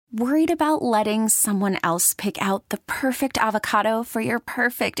Worried about letting someone else pick out the perfect avocado for your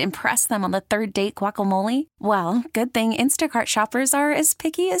perfect impress them on the third date guacamole? Well, good thing Instacart shoppers are as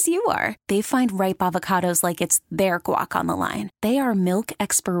picky as you are. They find ripe avocados like it's their guac on the line. They are milk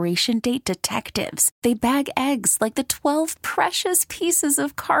expiration date detectives. They bag eggs like the 12 precious pieces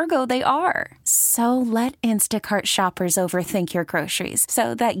of cargo they are. So let Instacart shoppers overthink your groceries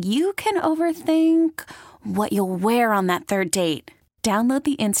so that you can overthink what you'll wear on that third date. Download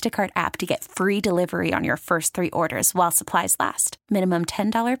the Instacart app to get free delivery on your first 3 orders while supplies last. Minimum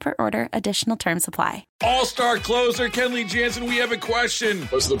 $10 per order. Additional terms apply. All-star closer Kenley Jansen, we have a question.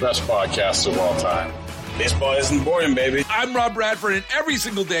 What's the best podcast of all time? Baseball isn't boring, baby. I'm Rob Bradford, and every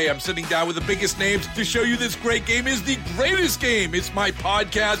single day I'm sitting down with the biggest names to show you this great game is the greatest game. It's my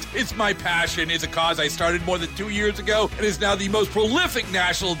podcast. It's my passion. It's a cause I started more than 2 years ago and is now the most prolific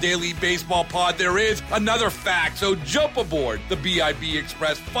national daily baseball pod there is. Another fact. So jump aboard the BIB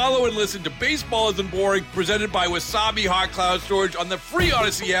Express. Follow and listen to Baseball Isn't Boring, presented by Wasabi Hot Cloud Storage on the free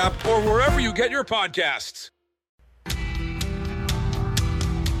Odyssey app or wherever you get your podcasts.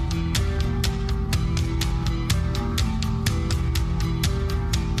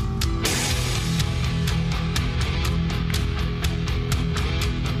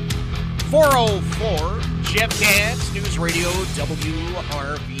 Jeff Katz, News Radio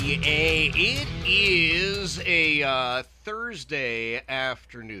WRVA. It is a Thursday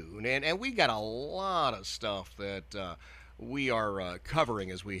afternoon, and we got a lot of stuff that we are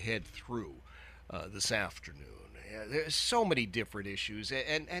covering as we head through this afternoon. There's so many different issues,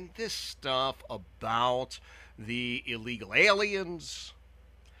 and this stuff about the illegal aliens,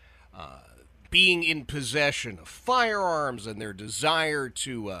 being in possession of firearms and their desire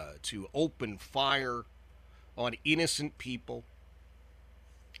to open fire on innocent people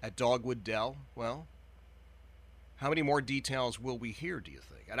at Dogwood Dell. Well, how many more details will we hear, do you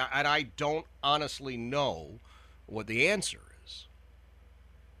think? And I don't honestly know what the answer is.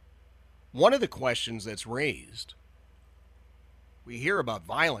 One of the questions that's raised, we hear about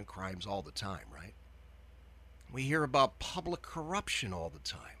violent crimes all the time, right? We hear about public corruption all the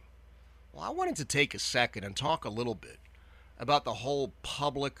time. Well, I wanted to take a second and talk a little bit about the whole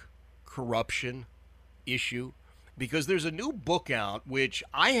public corruption issue, because there's a new book out which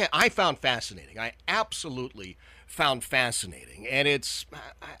I found fascinating. I absolutely found fascinating, and it's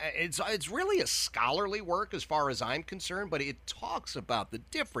really a scholarly work as far as I'm concerned, but it talks about the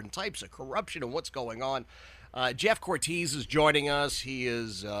different types of corruption and what's going on. Jeff Cortez is joining us. He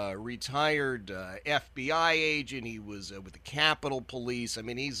is a retired FBI agent. He was with the Capitol Police. I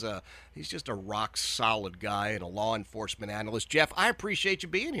mean, he's just a rock-solid guy and a law enforcement analyst. Jeff, I appreciate you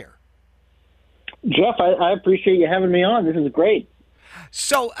being here. Jeff, I appreciate you having me on. This is great.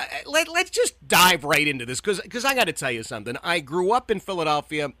 So let's just dive right into this, because I got to tell you something. I grew up in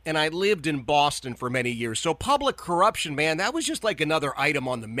Philadelphia, and I lived in Boston for many years. So public corruption, man, that was just like another item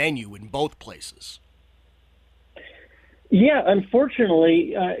on the menu in both places. Yeah,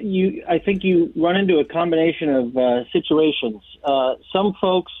 unfortunately, I think you run into a combination of situations. Some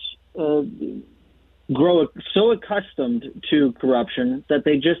folks grow so accustomed to corruption that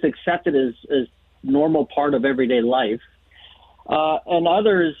they just accept it as normal part of everyday life. And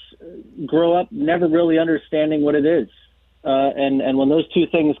others grow up never really understanding what it is. And when those two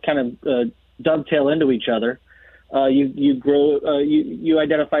things kind of dovetail into each other, you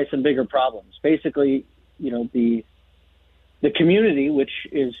identify some bigger problems. Basically, the community, which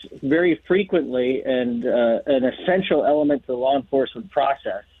is very frequently and an essential element to the law enforcement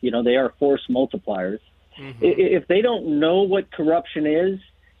process, they are force multipliers. Mm-hmm. If they don't know what corruption is,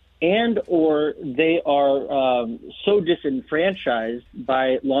 and or they are so disenfranchised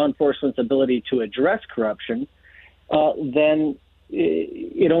by law enforcement's ability to address corruption, then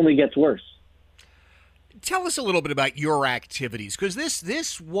it only gets worse. Tell us a little bit about your activities, because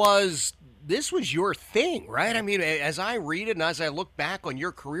this was your thing, right? I mean, as I read it and as I look back on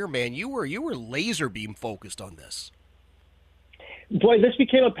your career, man, you were laser beam focused on this. Boy, this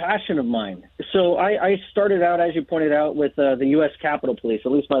became a passion of mine. So I started out, as you pointed out, with the U.S. Capitol Police.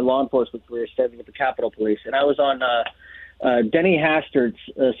 At least my law enforcement career started with the Capitol Police, and I was on Denny Hastert's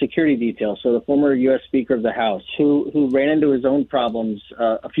security detail. So the former U.S. Speaker of the House, who ran into his own problems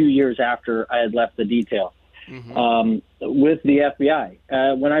a few years after I had left the detail. Mm-hmm. With the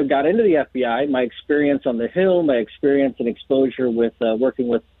FBI. When I got into the FBI, my experience on the Hill, my experience and exposure with working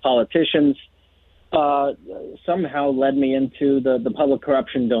with politicians somehow led me into the public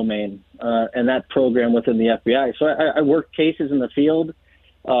corruption domain and that program within the FBI. So I worked cases in the field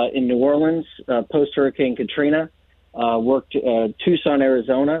in New Orleans, post-Hurricane Katrina, worked Tucson,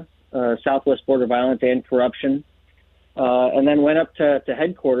 Arizona, Southwest border violence and corruption. and then went up to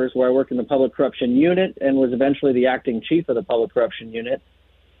headquarters where I worked in the public corruption unit and was eventually the acting chief of the public corruption unit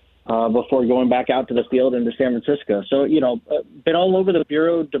before going back out to the field into San Francisco. So, been all over the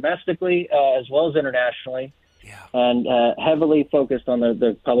Bureau domestically as well as internationally, and heavily focused on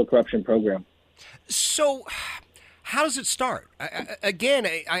the public corruption program. So how does it start?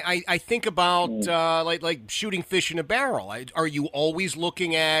 I think about like shooting fish in a barrel. Are you always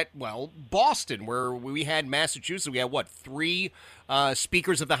looking at, Boston, where we had Massachusetts, we had, 3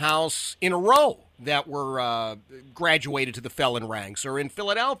 speakers of the House in a row that were graduated to the felon ranks, or in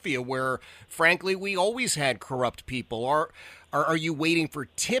Philadelphia, where, frankly, we always had corrupt people? Are you waiting for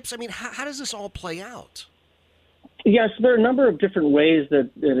tips? I mean, how does this all play out? Yes, there are a number of different ways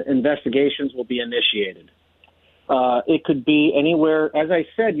that investigations will be initiated. It could be anywhere. As I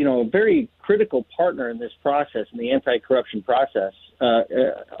said, a very critical partner in this process, in the anti-corruption process,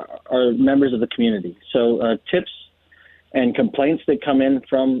 are members of the community. So tips and complaints that come in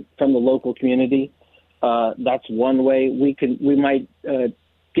from the local community, that's one way. We might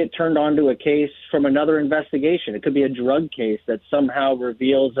get turned on to a case from another investigation. It could be a drug case that somehow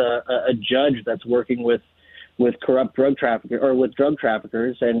reveals a judge that's working with corrupt drug traffickers or with drug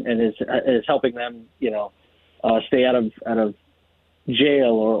traffickers and is helping them, stay out of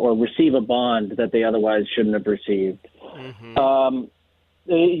jail or receive a bond that they otherwise shouldn't have received. Mm-hmm.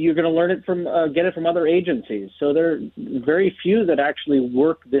 You're going to learn it get it from other agencies. So there are very few that actually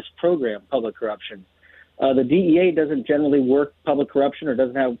work this program, public corruption. The DEA doesn't generally work public corruption or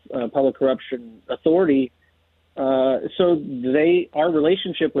doesn't have public corruption authority. So our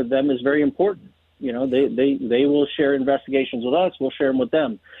relationship with them is very important. They will share investigations with us. We'll share them with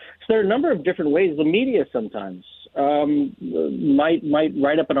them. So there are a number of different ways. The media sometimes might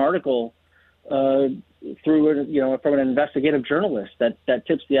write up an article through from an investigative journalist that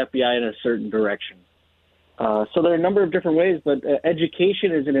tips the FBI in a certain direction. So there are a number of different ways, but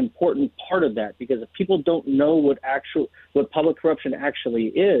education is an important part of that, because if people don't know what public corruption actually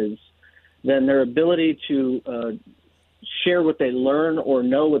is, then their ability to share what they learn or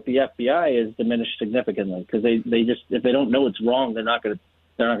know with the FBI is diminished significantly, because they just, if they don't know it's wrong, they're not going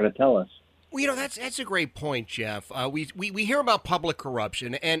to tell us. Well, that's a great point, Jeff. We hear about public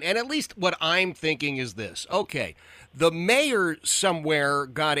corruption, and at least what I'm thinking is this. Okay, the mayor somewhere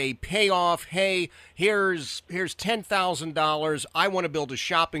got a payoff. Hey, here's $10,000. I want to build a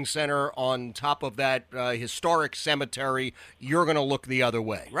shopping center on top of that historic cemetery. You're going to look the other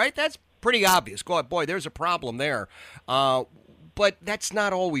way, right? That's pretty obvious. Boy, there's a problem there. But that's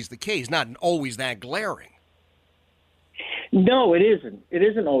not always the case, not always that glaring. No, it isn't. It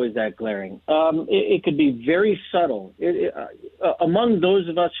isn't always that glaring. It could be very subtle. Among those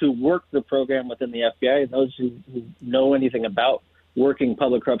of us who work the program within the FBI and those who know anything about working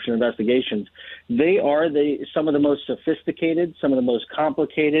public corruption investigations, they are some of the most sophisticated, some of the most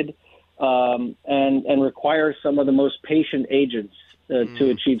complicated, and require some of the most patient agents to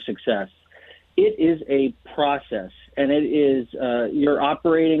achieve success. It is a process, and it is you're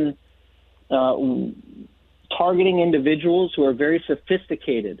operating targeting individuals who are very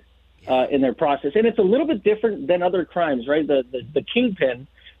sophisticated in their process. And it's a little bit different than other crimes, right? The kingpin,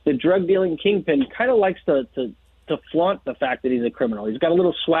 the drug dealing kingpin, kind of likes to flaunt the fact that he's a criminal. He's got a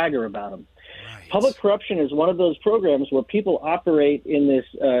little swagger about him. Right. Public corruption is one of those programs where people operate in this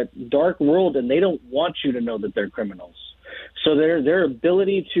dark world, and they don't want you to know that they're criminals. So their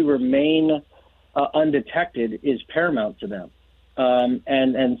ability to remain undetected is paramount to them.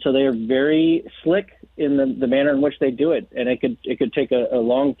 And so they are very slick in the manner in which they do it, and it could take a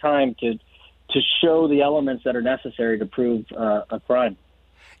long time to show the elements that are necessary to prove a crime.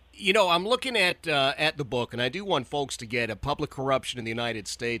 I'm looking at the book, and I do want folks to get a Public Corruption in the United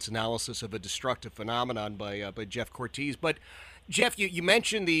States analysis of a destructive phenomenon by Jeff Cortese. But Jeff, you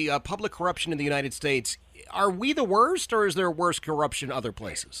mentioned the public corruption in the United States. Are we the worst, or is there worse corruption other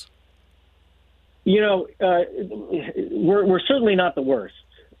places? We're certainly not the worst.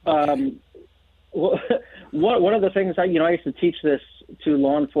 One of the things I used to teach this to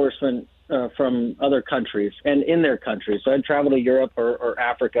law enforcement from other countries and in their countries. So I'd travel to Europe or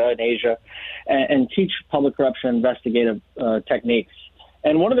Africa and Asia and teach public corruption investigative techniques.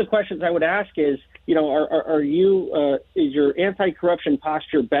 And one of the questions I would ask is, is your anti-corruption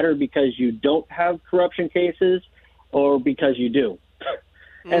posture better because you don't have corruption cases or because you do?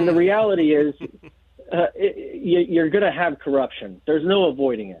 And the reality is you're going to have corruption. There's no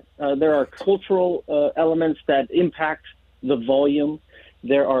avoiding it. There are cultural elements that impact the volume.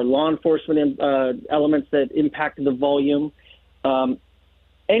 There are law enforcement elements that impact the volume.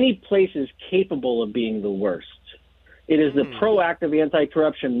 Any place is capable of being the worst. It is the proactive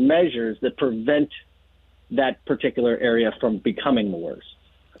anti-corruption measures that prevent that particular area from becoming the worst.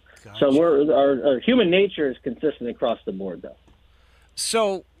 Gotcha. So our human nature is consistent across the board, though.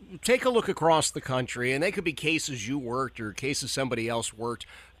 So take a look across the country, and they could be cases you worked or cases somebody else worked.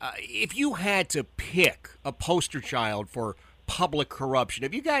 If you had to pick a poster child for public corruption,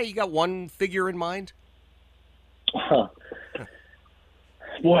 have you got one figure in mind?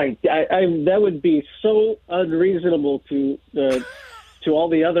 Boy, I that would be so unreasonable to all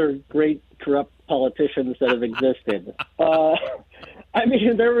the other great corrupt politicians that have existed. I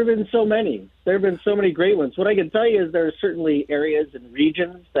mean, there have been so many. There have been so many great ones. What I can tell you is there are certainly areas and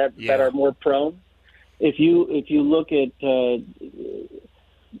regions that are more prone. If you look at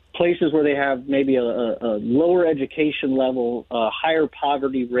places where they have maybe a lower education level, a higher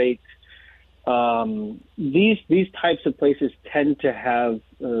poverty rate, these types of places tend to have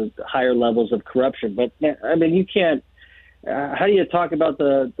higher levels of corruption. But I mean, you can't. How do you talk about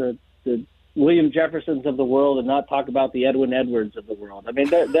the William Jeffersons of the world and not talk about the Edwin Edwards of the world? I mean,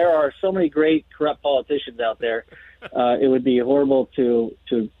 there are so many great corrupt politicians out there. It would be horrible to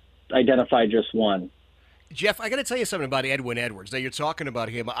identify just one. Jeff, I got to tell you something about Edwin Edwards. Now, you're talking about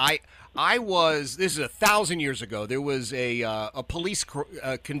him. This is 1,000 years ago. There was a police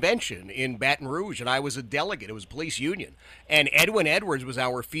convention in Baton Rouge, and I was a delegate. It was a police union. And Edwin Edwards was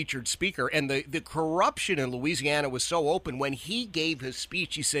our featured speaker. And the corruption in Louisiana was so open. When he gave his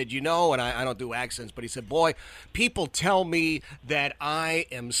speech, he said, and I don't do accents, but he said, boy, people tell me that I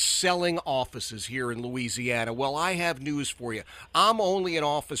am selling offices here in Louisiana. Well, I have news for you. I'm only in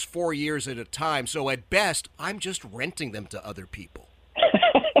office 4 years at a time, so at best, I'm just renting them to other people.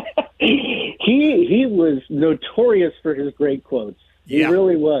 He was notorious for his great quotes. He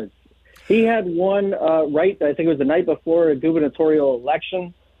really was. He had one I think it was the night before a gubernatorial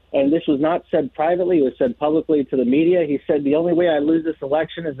election, and this was not said privately, it was said publicly to the media. He said, the only way I lose this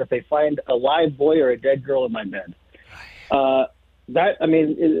election is if they find a live boy or a dead girl in my bed.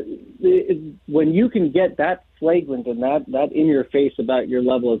 When you can get that flagrant and that in your face about your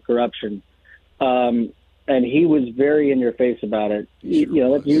level of corruption, and he was very in your face about it,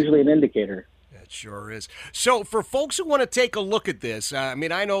 that's usually an indicator. It sure is. So for folks who want to take a look at this,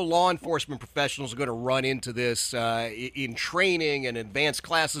 I know law enforcement professionals are going to run into this in training and advanced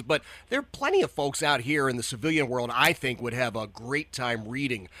classes, but there are plenty of folks out here in the civilian world I think would have a great time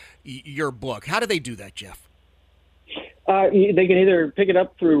reading your book. How do they do that, Jeff? They can either pick it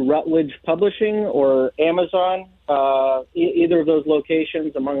up through Routledge Publishing or Amazon, either of those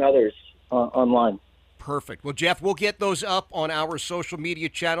locations, among others, online. Perfect. Well, Jeff, we'll get those up on our social media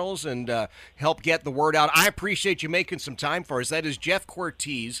channels and help get the word out. I appreciate you making some time for us. That is Jeff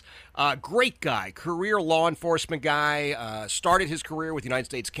Cortese, great guy, career law enforcement guy, started his career with the United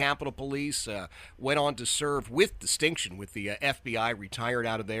States Capitol Police, went on to serve with distinction with the FBI, retired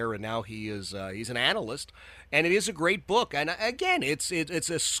out of there, and now he's an analyst. And it is a great book. And again, it's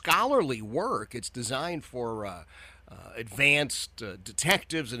a scholarly work. It's designed for advanced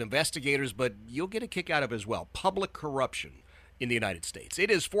detectives and investigators, but you'll get a kick out of it as well. Public corruption in the United States.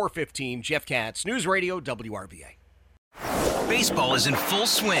 It is 4:15. Jeff Katz, News Radio, WRVA. Baseball is in full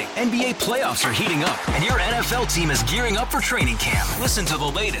swing. NBA playoffs are heating up, and your NFL team is gearing up for training camp. Listen to the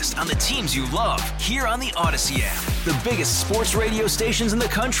latest on the teams you love here on the Odyssey app. The biggest sports radio stations in the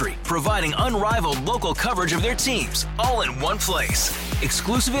country, providing unrivaled local coverage of their teams, all in one place.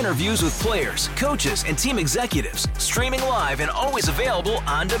 Exclusive interviews with players, coaches, and team executives, streaming live and always available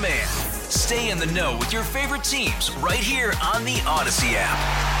on demand. Stay in the know with your favorite teams right here on the Odyssey app.